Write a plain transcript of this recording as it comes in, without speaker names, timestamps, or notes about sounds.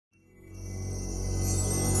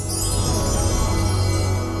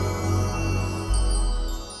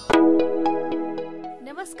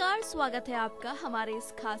नमस्कार, स्वागत है आपका हमारे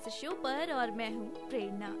इस खास शो पर और मैं हूँ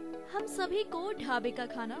प्रेरणा। हम सभी को ढाबे का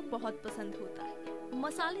खाना बहुत पसंद होता है।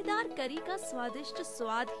 मसालेदार करी का स्वादिष्ट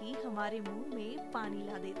स्वाद ही हमारे मुंह में पानी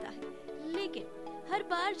ला देता है। लेकिन हर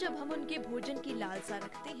बार जब हम उनके भोजन की लालसा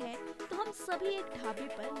रखते हैं तो हम सभी एक ढाबे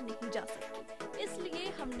पर नहीं जा सकते। इसलिए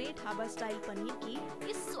हमने ढाबा स्टाइल पनीर की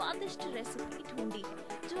इस स्वादिष्ट रेसिपी ढूंढी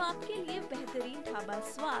है जो आपके लिए बेहतरीन ढाबा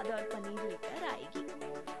स्वाद और पनीर लेकर आएगी।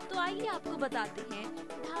 तो आइए आपको बताते हैं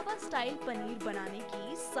ढाबा स्टाइल पनीर बनाने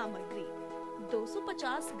की सामग्री।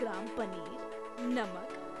 250 ग्राम पनीर,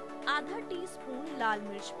 नमक, आधा टीस्पून लाल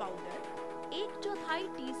मिर्च पाउडर, 1/4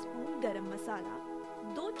 टीस्पून गरम मसाला,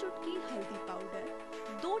 2 चुटकी हल्दी पाउडर,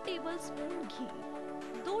 2 टेबलस्पून घी,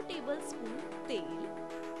 2 टेबलस्पून तेल,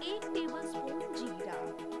 1 टेबलस्पून जीरा,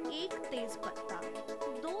 1 तेज पत्ता,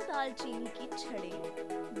 2 दालचीनी की छड़े,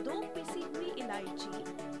 2 पिसी हुई इलायची,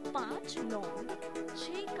 5 लौंग,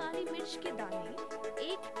 6 काली मिर्च के दाने,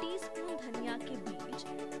 1 टीस्पून धनिया के बीज,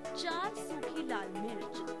 4 सूखी लाल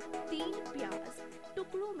मिर्च, 3 प्याज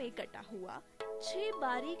टुकड़ों में कटा हुआ, 6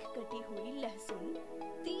 बारीक कटी हुई लहसुन,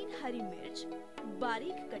 3 हरी मिर्च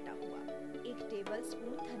बारीक कटा हुआ, 1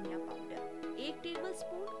 टेबलस्पून धनिया पाउडर, 1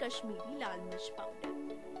 टेबलस्पून कश्मीरी लाल मिर्च पाउडर,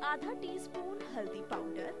 आधा टीस्पून हल्दी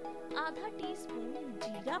पाउडर, आधा टीस्पून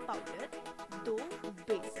जीरा पाउडर, 2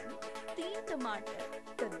 बेसन, 3 टमाटर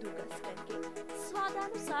कद्दूकस करके,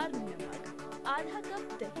 स्वादानुसार नमक, आधा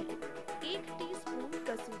कप दही, 1 टीस्पून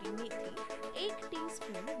कसूरी मेथी, 1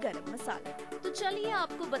 टीस्पून गरम मसाला। तो चलिए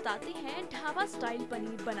आपको बताते हैं ढाबा स्टाइल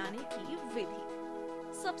पनीर बनाने की विधि।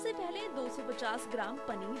 सबसे पहले 250 ग्राम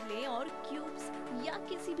पनीर लें और क्यूब्स या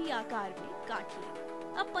किसी भी आकार में काट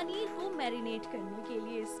लें। अब पनीर को मैरिनेट करने के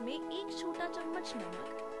लिए इसमें 1 छोटा चम्मच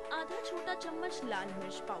नमक, आधा छोटा चम्मच लाल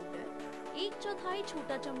मिर्च पाउडर, 1/4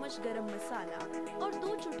 छोटा चम्मच गरम मसाला और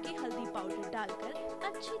 2 चुटकी हल्दी पाउडर डालकर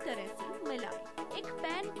अच्छी तरह से मिलाएं। एक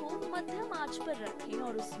पैन को मध्यम आंच पर रखें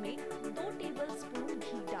और उसमें 2 टेबलस्पून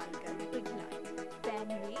घी डालकर पिघलाएं। पैन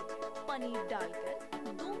में पनीर डालकर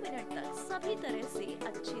 2 मिनट तक सभी तरह से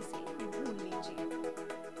अच्छे से भून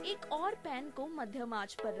लीजिए। एक और पैन को मध्यम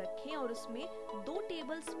आंच पर रखें और उसमें 2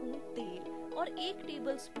 टेबलस्पून तेल और 1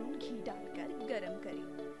 टेबलस्पून घी डालकर गरम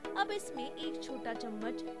करें। अब इसमें 1 छोटा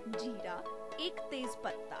चम्मच जीरा, 1 तेज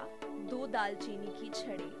पत्ता, 2 दालचीनी की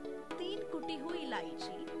छड़े, 3 कुटी हुई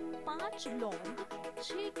इलायची, 5 लौंग,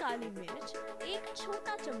 6 काली मिर्च, 1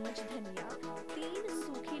 छोटा चम्मच धनिया, 3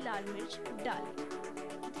 सूखी लाल मिर्च डालें।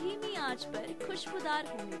 धीमी आंच पर खुशबूदार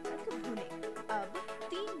होने तक भुनें। अब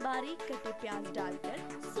 3 बारीक कटे प्याज डालकर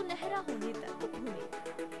सुनहरा होने तक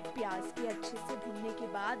भुनें। प्याज के अच्छे से भुनने के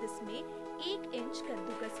बाद इसमें 1 इंच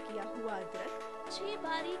कद्दूकस किया हुआ अदरक, 6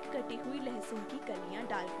 बारीक कटी हुई लहसुन की कलियां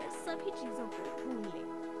डालकर सभी चीजों को भून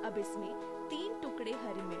लें। अब इसमें 3 टुकड़े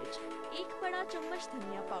हरी मिर्च, 1 बड़ा चम्मच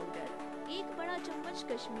धनिया पाउडर, 1 बड़ा चम्मच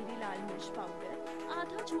कश्मीरी लाल मिर्च पाउडर,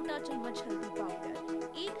 आधा छोटा चम्मच हल्दी पाउडर,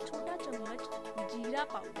 1 छोटा चम्मच जीरा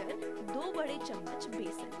पाउडर, 2 बड़े चम्मच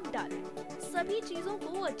बेसन डालें। सभी चीजों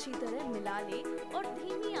को अच्छी तरह मिला लें और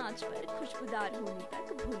धीमी आंच पर खुशबूदार होने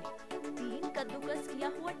तक भूनें। 3 कद्दूकस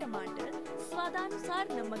किया हुआ टमाटर,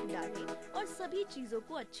 स्वादानुसार नमक डालें और सभी चीजों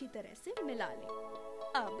को अच्छी तरह से मिला लें।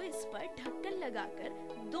 अब इस पर ढक्कन लगाकर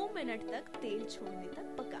 2 मिनट तक तेल छोड़ने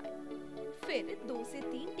तक पकाएं। फिर 2 से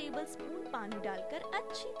 3 टेबलस्पून पानी डालकर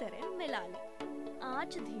अच्छी तरह मिला लें।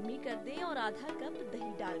 आंच धीमी कर दें और आधा कप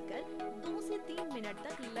दही डालकर 2 से 3 मिनट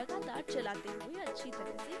तक लगातार चलाते हुए अच्छी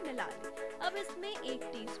तरह से मिला लें। अब इसमें 1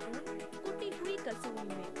 टीस्पून कुटी हुई कसूरी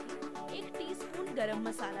मेथी, 1 टीस्पून गरम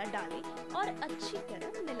मसाला डालें और अच्छी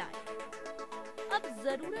तरह मिलाएं। अब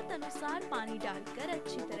जरूरत अनुसार पानी डालकर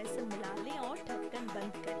अच्छी तरह से मिला लें और ढक्कन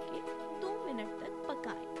बंद करके 2 मिनट तक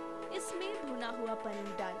पकाएं। इसमें भुना हुआ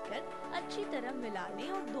पनीर डालकर अच्छी तरह मिला लें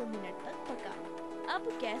और 2 मिनट तक पकाएं। अब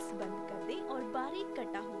गैस बंद कर दें और बारीक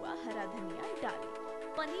कटा हुआ हरा धनिया डालें।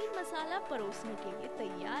 पनीर मसाला परोसने के लिए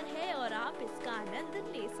तैयार है और आप इसका आनंद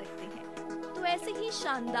ले सकते हैं। तो ऐसे ही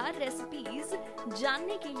शानदार रेसिपीज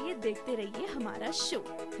जानने के लिए देखते रहिए हमारा शो।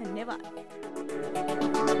 धन्यवाद।